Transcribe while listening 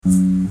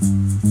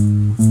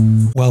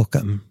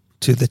welcome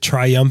to the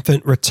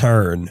triumphant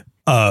return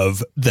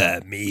of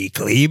the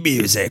Meekly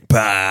Music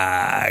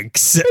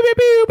Box.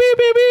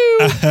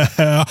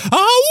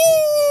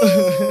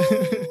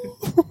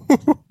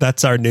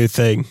 That's our new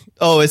thing.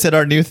 Oh, is it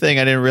our new thing?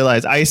 I didn't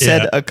realize. I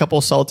said a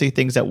couple salty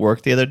things at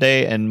work the other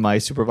day, and my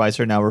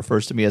supervisor now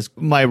refers to me as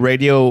my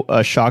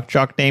radio shock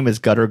jock name is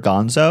Gutter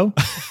Gonzo.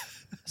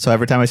 So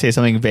every time I say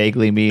something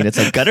vaguely mean, it's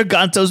like Gutter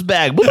Gonzo's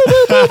bag. Boo,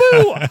 boo, boo,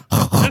 boo,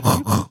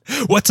 boo.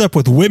 What's up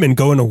with women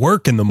going to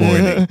work in the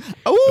morning?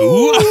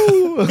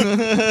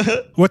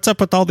 What's up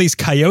with all these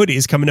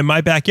coyotes coming in my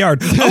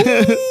backyard?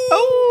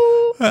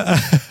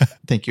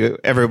 Thank you,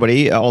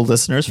 everybody, all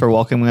listeners, for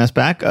welcoming us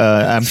back.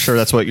 I'm sure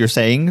that's what you're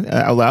saying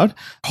out loud.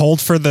 Hold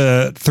for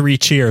the 3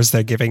 cheers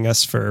they're giving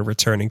us for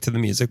returning to the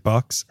music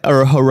box.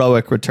 Or a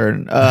heroic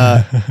return.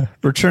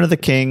 Return of the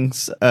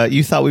Kings.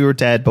 You thought we were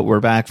dead, but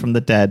we're back from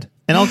the dead.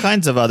 And all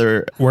kinds of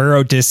other... We're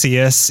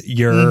Odysseus.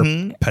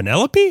 You're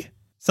Penelope?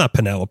 It's not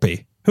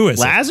Penelope. Who is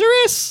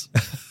Lazarus?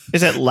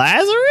 Is it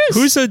Lazarus?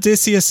 Who's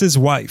Odysseus's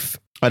wife?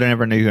 I don't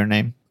ever know her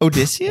name.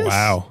 Odysseus?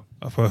 Wow.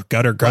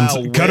 Gutter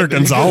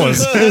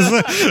Gonzalez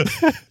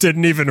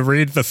didn't even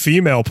read the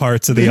female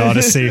parts of the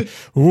Odyssey.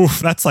 Oof,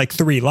 that's like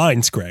 3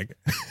 lines, Greg.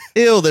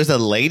 Ew, there's a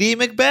Lady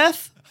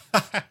Macbeth?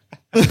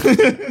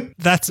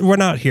 We're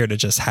not here to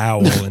just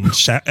howl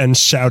and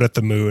shout at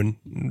the moon.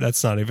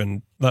 That's not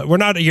even... We're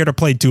not here to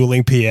play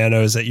dueling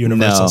pianos at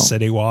Universal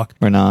City Walk.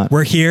 We're not.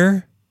 We're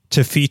here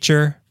to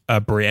feature a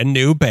brand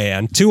new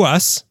band to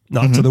us,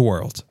 not to the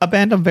world. A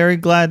band I'm very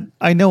glad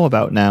I know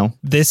about now.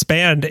 This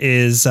band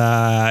is,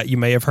 you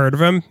may have heard of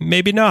them,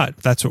 maybe not.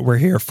 That's what we're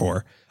here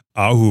for.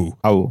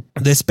 Oh.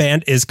 This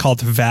band is called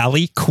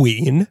Valley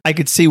Queen. I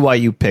could see why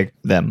you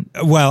picked them.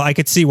 Well, I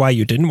could see why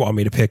you didn't want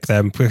me to pick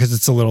them because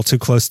it's a little too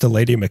close to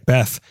Lady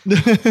Macbeth.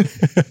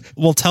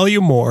 We'll tell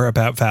you more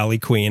about Valley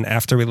Queen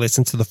after we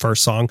listen to the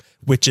first song,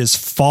 which is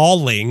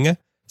Falling.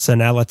 So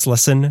now let's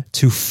listen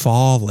to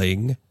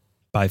Falling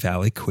by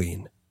Valley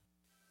Queen.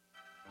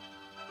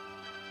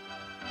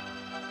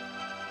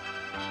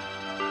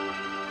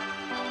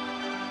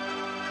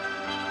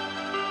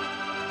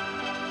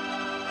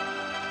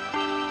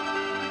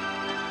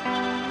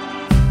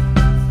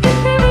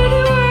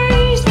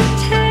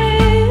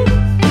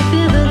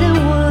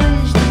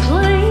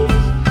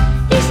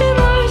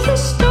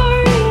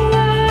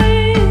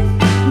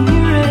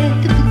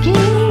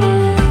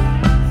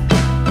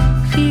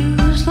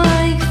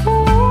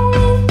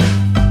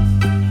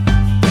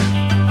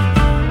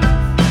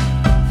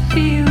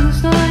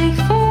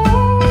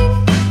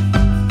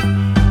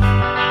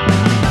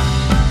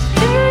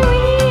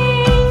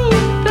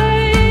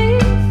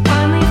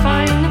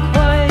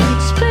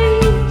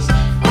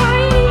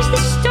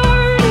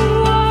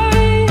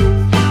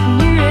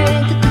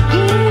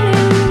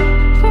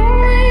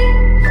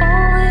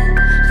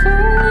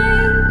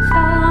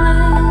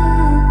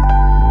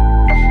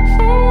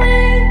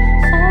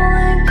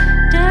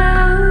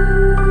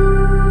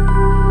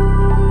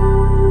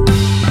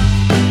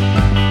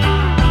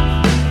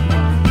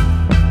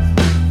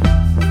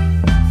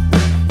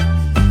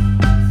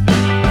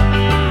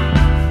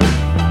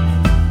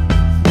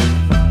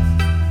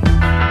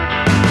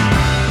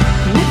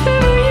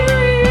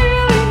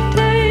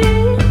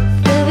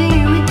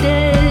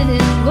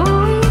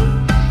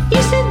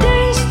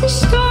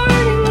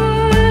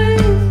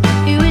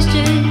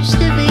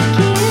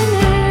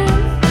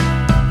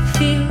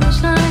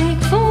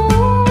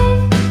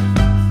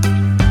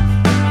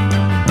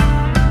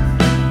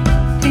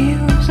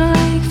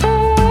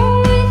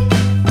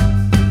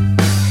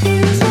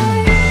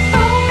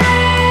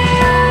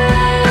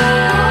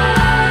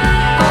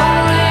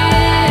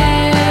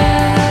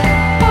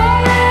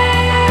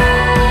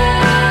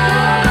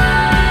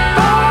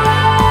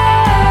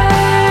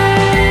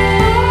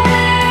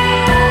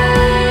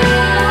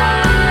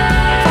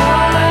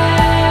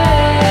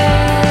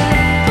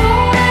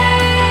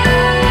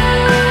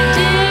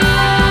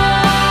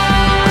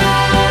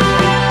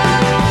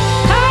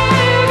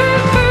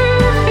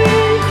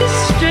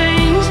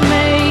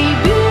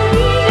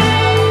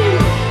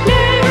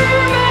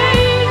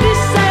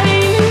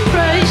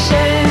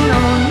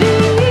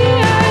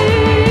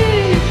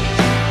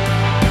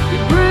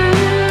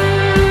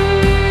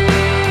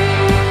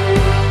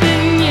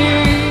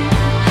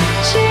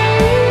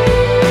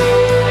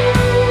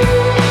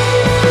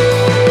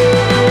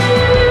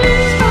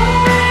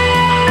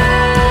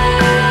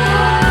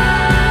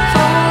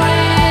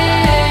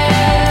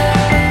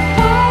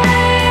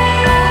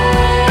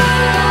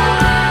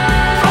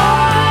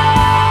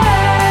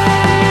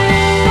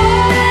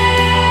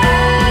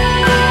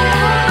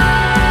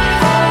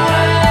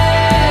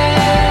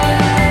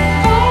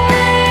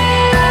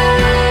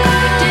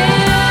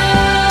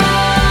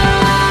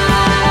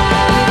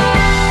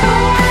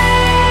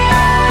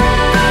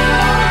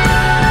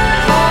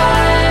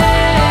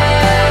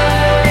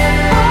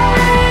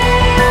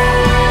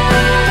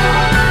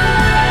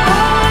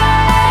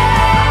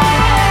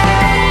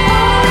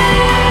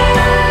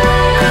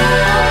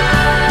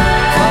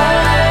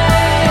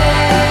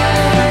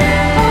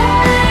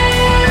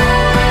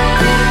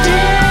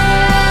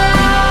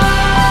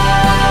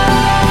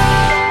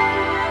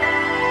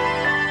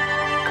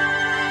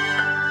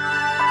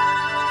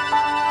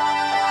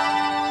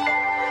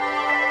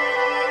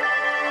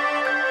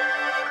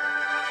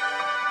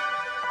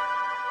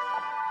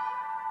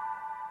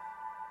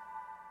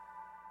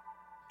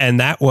 And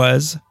that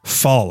was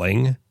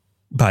Falling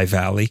by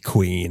Valley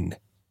Queen.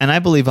 And I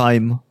believe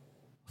I'm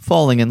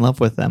falling in love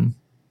with them.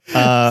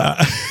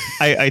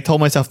 I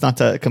told myself not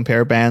to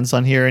compare bands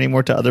on here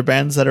anymore to other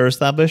bands that are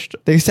established.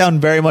 They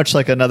sound very much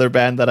like another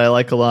band that I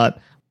like a lot.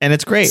 And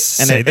it's great.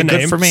 And Say the name.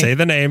 Good for me. Say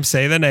the name.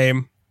 Say the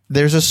name.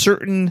 There's a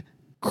certain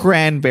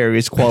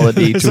Cranberries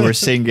quality to her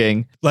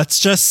singing. Let's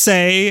just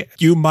say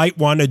you might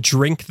want to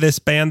drink this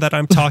band that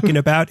I'm talking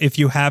about if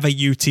you have a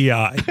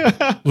UTI.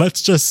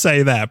 Let's just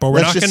say that, but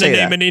we're not going to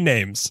name any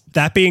names.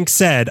 That being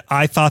said,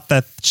 I thought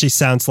that she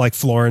sounds like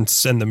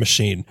Florence and the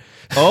Machine.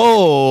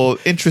 Oh,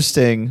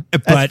 interesting.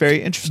 That's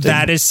very interesting.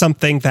 That is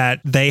something that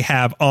they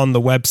have on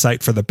the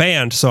website for the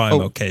band, so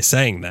I'm okay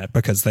saying that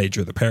because they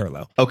drew the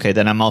parallel. Okay,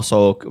 then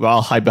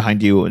I'll hide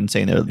behind you and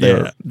saying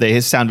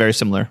they sound very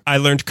similar. I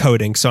learned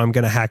coding, so I'm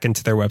going to hack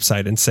into their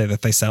website and say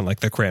that they sound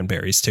like the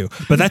Cranberries too.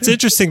 But that's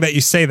interesting that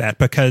you say that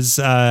because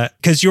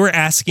you were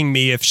asking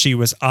me if she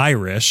was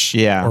Irish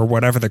or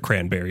whatever the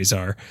Cranberries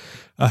are.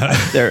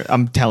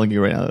 I'm telling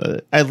you right now,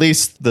 at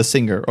least the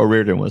singer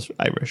O'Riordan was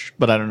Irish,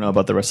 but I don't know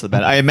about the rest of the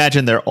band. I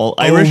imagine they're all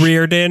Irish.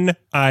 O'Riordan?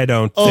 I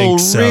don't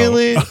think so. Oh,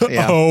 really?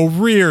 Yeah.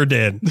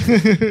 O'Riordan.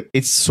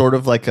 It's sort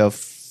of like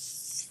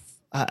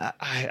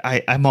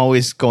I'm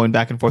always going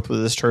back and forth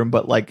with this term,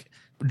 but like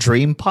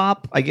dream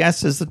pop, I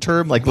guess is the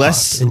term, like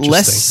less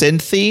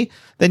synthy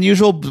than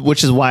usual,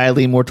 which is why I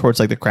lean more towards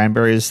like the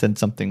Cranberries than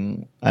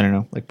something, I don't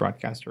know, like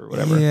Broadcaster or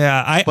whatever.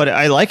 Yeah. But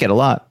I like it a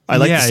lot. I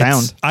like the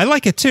sound. I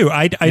like it too.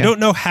 I don't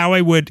know how I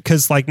would,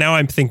 because like now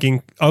I'm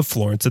thinking of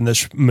Florence and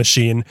the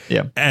Machine.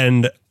 Yeah.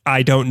 And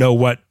I don't know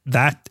what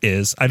that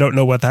is. I don't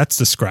know what that's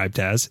described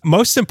as.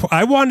 Most important,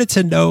 I wanted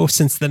to know,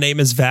 since the name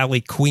is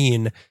Valley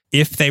Queen,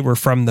 if they were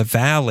from the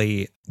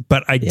Valley,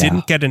 but I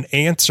didn't get an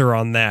answer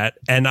on that.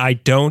 And I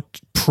don't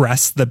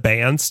press the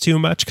bands too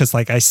much because,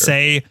 like I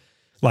say,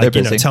 like,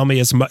 you know, tell me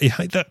as much,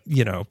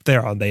 you know,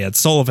 they're on the Ed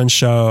Sullivan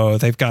Show.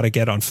 They've got to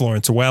get on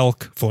Florence and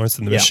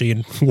the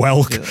Machine.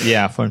 Welk.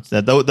 Yeah, Florence,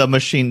 the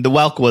Machine. The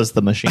Welk was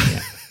the Machine.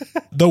 Yeah.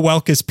 The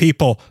Welk is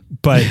people,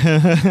 but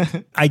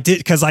I did,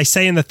 because I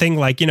say in the thing,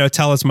 like, you know,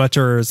 tell as much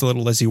or as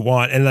little as you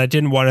want. And I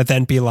didn't want to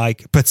then be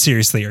like, but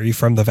seriously, are you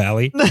from the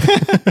Valley?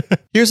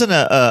 Here's an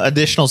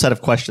additional set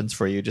of questions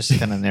for you, just to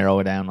kind of narrow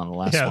it down on the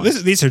last one.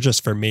 These are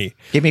just for me.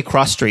 Give me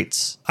Cross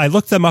Streets. I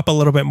looked them up a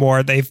little bit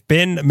more. They've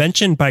been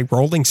mentioned by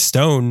Rolling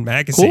Stone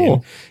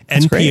magazine,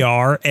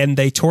 NPR, and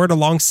they toured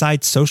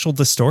alongside Social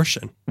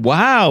Distortion.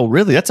 Wow,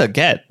 really? That's a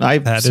get.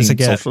 I've seen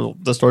get. Social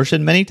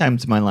Distortion many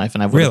times in my life,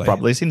 and I've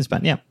probably seen this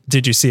band. Yeah.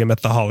 Did you see him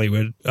at the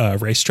Hollywood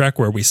racetrack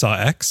where we saw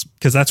X?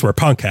 Because that's where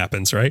punk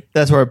happens, right?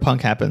 That's where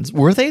punk happens.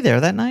 Were they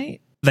there that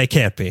night? They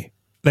can't be.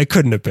 They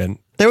couldn't have been.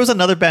 There was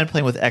another band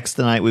playing with X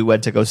the night we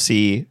went to go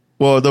see.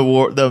 Well,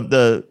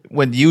 the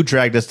when you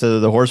dragged us to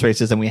the horse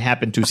races and we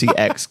happened to see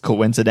X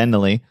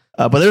coincidentally.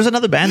 But there was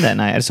another band that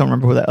night. I just don't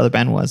remember who that other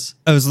band was.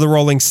 It was the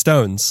Rolling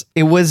Stones.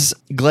 It was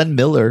Glenn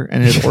Miller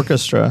and his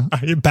orchestra.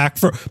 back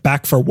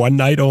for one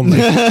night only.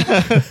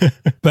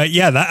 But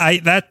yeah,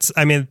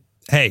 I mean,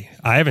 hey,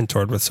 I haven't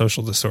toured with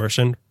Social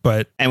Distortion,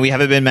 and we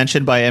haven't been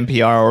mentioned by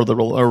NPR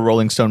or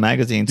Rolling Stone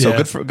magazine.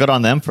 So good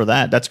on them for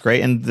that. That's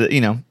great. And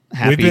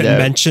happy we've been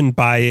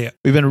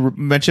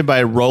mentioned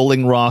by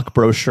Rolling Rock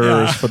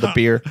brochures for the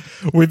beer.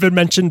 We've been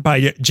mentioned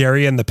by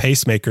Jerry and the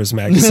Pacemakers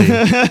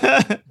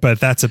magazine,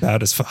 but that's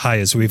about as high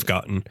as we've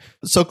gotten.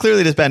 So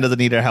clearly this band doesn't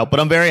need our help, but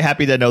I'm very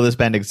happy to know this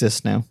band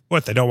exists now.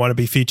 What, they don't want to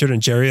be featured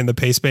in Jerry and the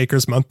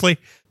Pacemakers Monthly?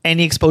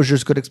 Any exposure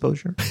is good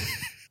exposure.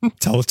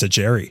 Tell it to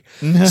Jerry.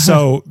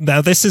 So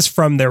now this is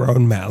from their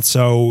own mouth.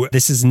 So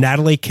this is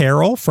Natalie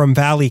Carroll from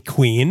Valley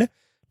Queen.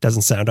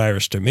 Doesn't sound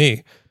Irish to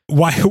me.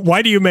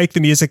 Why do you make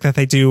the music that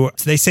they do?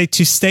 They say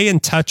to stay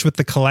in touch with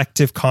the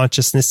collective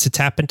consciousness, to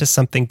tap into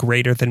something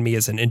greater than me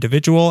as an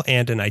individual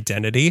and an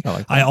identity.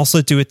 I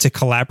also do it to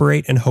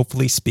collaborate and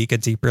hopefully speak a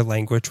deeper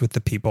language with the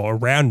people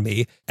around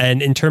me.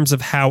 And in terms of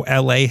how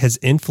LA has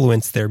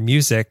influenced their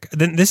music,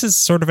 then this is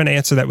sort of an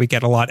answer that we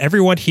get a lot.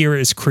 Everyone here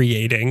is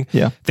creating.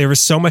 Yeah. There is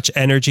so much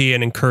energy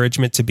and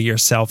encouragement to be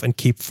yourself and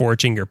keep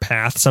forging your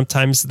path.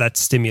 Sometimes that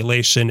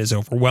stimulation is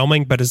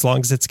overwhelming, but as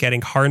long as it's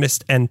getting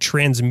harnessed and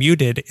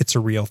transmuted, it's a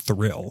real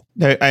thrill.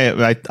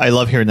 I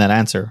love hearing that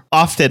answer.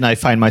 Often I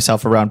find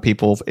myself around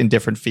people in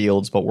different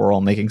fields, but we're all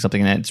making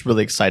something, and it's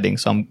really exciting.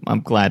 So I'm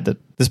glad that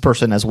this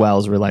person as well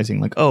is realizing,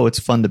 like, oh, it's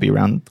fun to be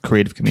around the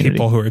creative community.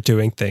 People who are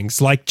doing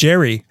things like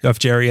Jerry of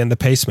Jerry and the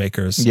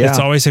Pacemakers. Yeah. It's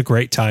always a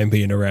great time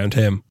being around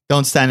him.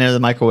 Don't stand near the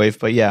microwave,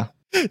 but yeah.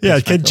 Yeah,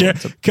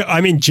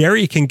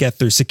 Jerry can get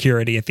through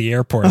security at the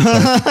airport.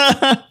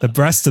 But the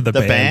rest of the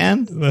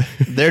band,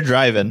 they're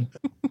driving.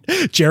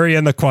 Jerry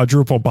and the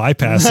quadruple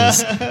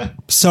bypasses.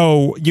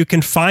 So you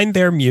can find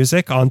their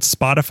music on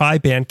Spotify,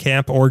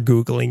 Bandcamp, or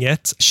Googling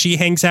it. She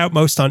hangs out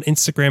most on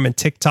Instagram and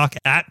TikTok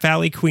at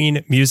Valley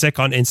Queen Music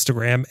on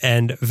Instagram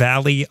and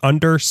Valley_Queen_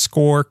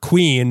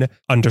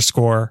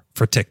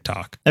 for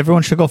TikTok.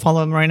 Everyone should go follow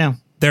them right now.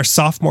 Their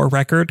sophomore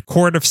record,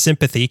 Chord of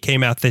Sympathy,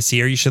 came out this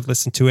year. You should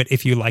listen to it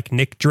if you like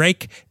Nick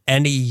Drake,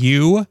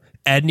 NEU,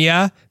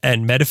 Enya,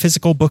 and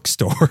metaphysical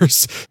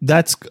bookstores.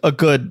 That's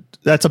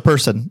a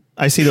person.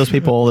 I see those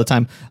people all the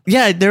time.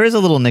 Yeah, there is a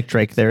little Nick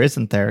Drake there,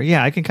 isn't there?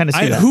 Yeah, I can kind of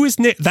see that. Who is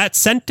Nick? That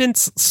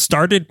sentence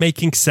started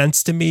making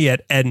sense to me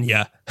at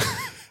Enya.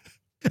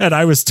 And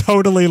I was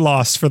totally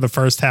lost for the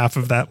first half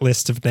of that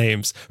list of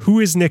names. Who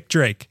is Nick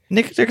Drake?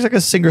 Nick Drake's like a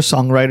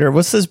singer-songwriter.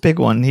 What's this big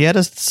one? He had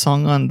a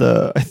song on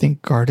the, I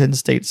think, Garden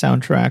State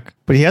soundtrack.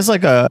 But he has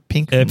like a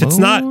Pink If Moon? it's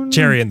not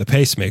Jerry and the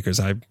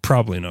Pacemakers, I'm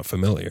probably not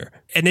familiar.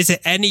 And is it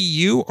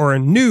N-E-U or a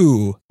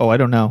new? Oh, I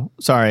don't know.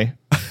 Sorry.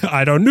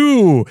 I don't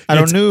know. I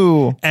don't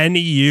know.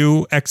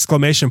 N-E-U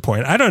exclamation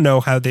point. I don't know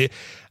how they...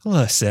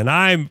 Listen,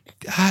 I'm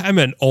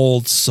an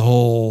old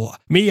soul.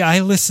 I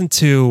listen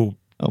to...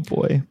 Oh,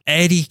 boy.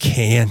 Eddie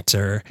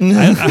Cantor.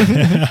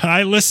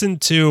 I listen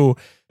to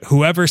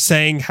whoever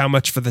sang How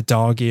Much for the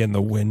Doggy in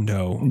the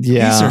Window.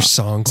 Yeah. These are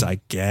songs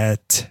I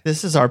get.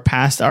 This is our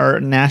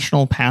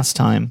national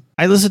pastime.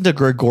 I listen to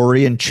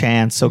Gregorian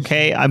chants,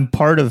 okay? I'm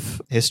part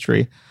of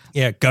history.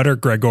 Yeah, gutter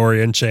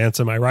Gregorian chants,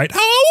 am I right?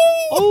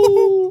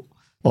 Oh!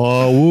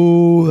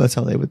 Oh, that's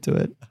how they would do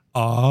it.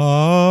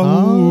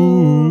 Oh.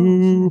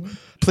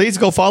 Please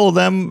go follow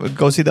them.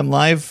 Go see them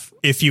live.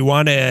 If you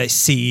want to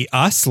see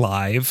us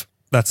live,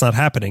 that's not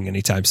happening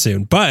anytime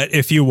soon. But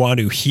if you want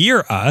to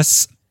hear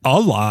us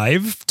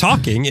alive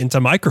talking into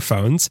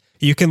microphones,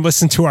 you can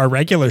listen to our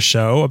regular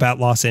show about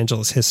Los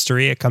Angeles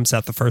history. It comes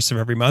out the first of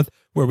every month,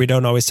 where we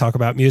don't always talk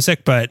about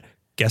music, but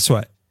guess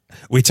what?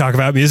 We talk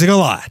about music a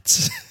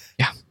lot.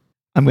 Yeah.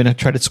 I'm going to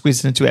try to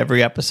squeeze it into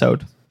every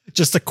episode.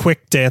 Just a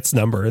quick dance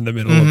number in the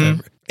middle of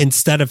every.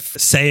 Instead of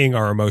saying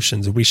our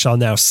emotions, we shall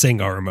now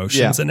sing our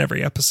emotions in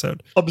every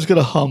episode. I'm just going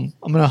to hum.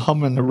 I'm going to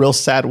hum in a real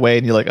sad way,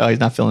 and you're like, oh, he's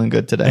not feeling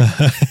good today.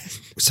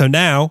 So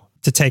now,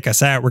 to take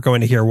us out, we're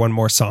going to hear one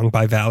more song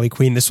by Valley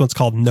Queen. This one's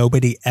called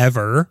Nobody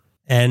Ever.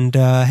 And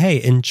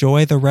hey,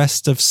 enjoy the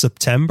rest of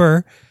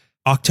September.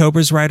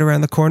 October's right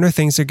around the corner.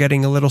 Things are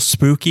getting a little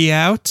spooky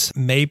out.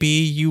 Maybe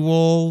you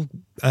will,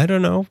 I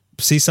don't know,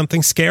 see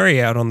something scary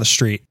out on the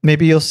street.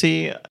 Maybe you'll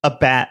see a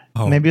bat.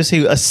 Oh. Maybe you'll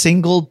see a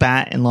single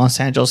bat in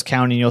Los Angeles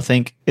County, and you'll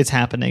think it's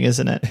happening,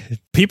 isn't it?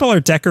 People are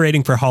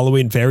decorating for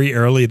Halloween very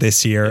early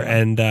this year,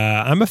 and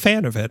I'm a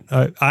fan of it.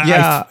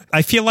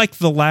 I feel like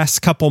the last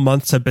couple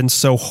months have been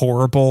so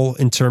horrible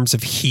in terms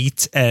of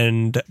heat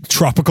and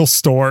tropical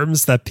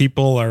storms that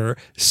people are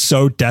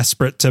so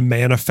desperate to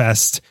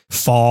manifest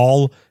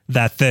fall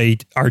that they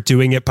are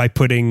doing it by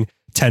putting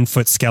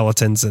 10-foot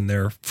skeletons in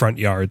their front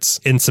yards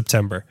in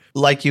September.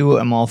 Like you,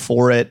 I'm all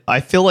for it.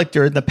 I feel like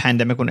during the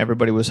pandemic when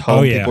everybody was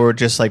home, people were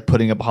just like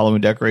putting up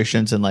Halloween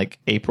decorations in like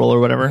April or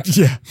whatever.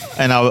 Yeah.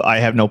 And I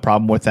have no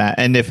problem with that.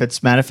 And if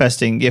it's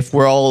manifesting, if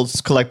we're all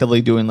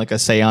collectively doing like a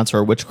seance or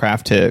a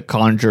witchcraft to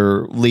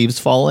conjure leaves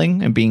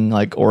falling and being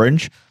like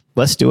orange,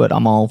 let's do it.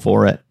 I'm all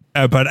for it.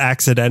 But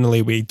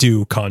accidentally, we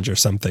do conjure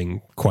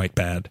something quite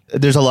bad.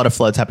 There's a lot of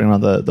floods happening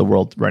around the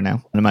world right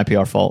now. And it might be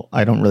our fault.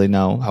 I don't really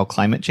know how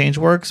climate change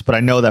works, but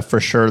I know that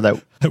for sure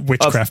that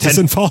witchcraft is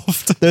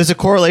involved. There's a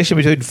correlation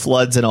between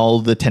floods and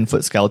all the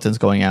 10-foot skeletons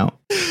going out.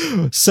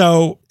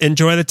 So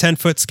enjoy the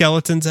 10-foot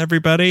skeletons,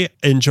 everybody.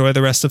 Enjoy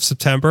the rest of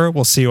September.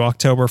 We'll see you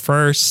October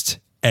 1st.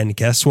 And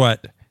guess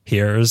what?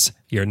 Here's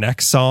your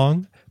next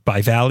song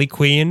by Valley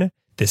Queen.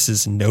 This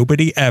is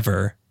Nobody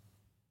Ever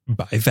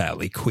by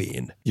Valley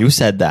Queen. You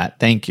said that.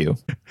 Thank you.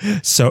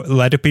 So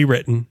let it be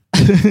written.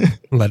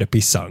 Let it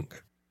be sung.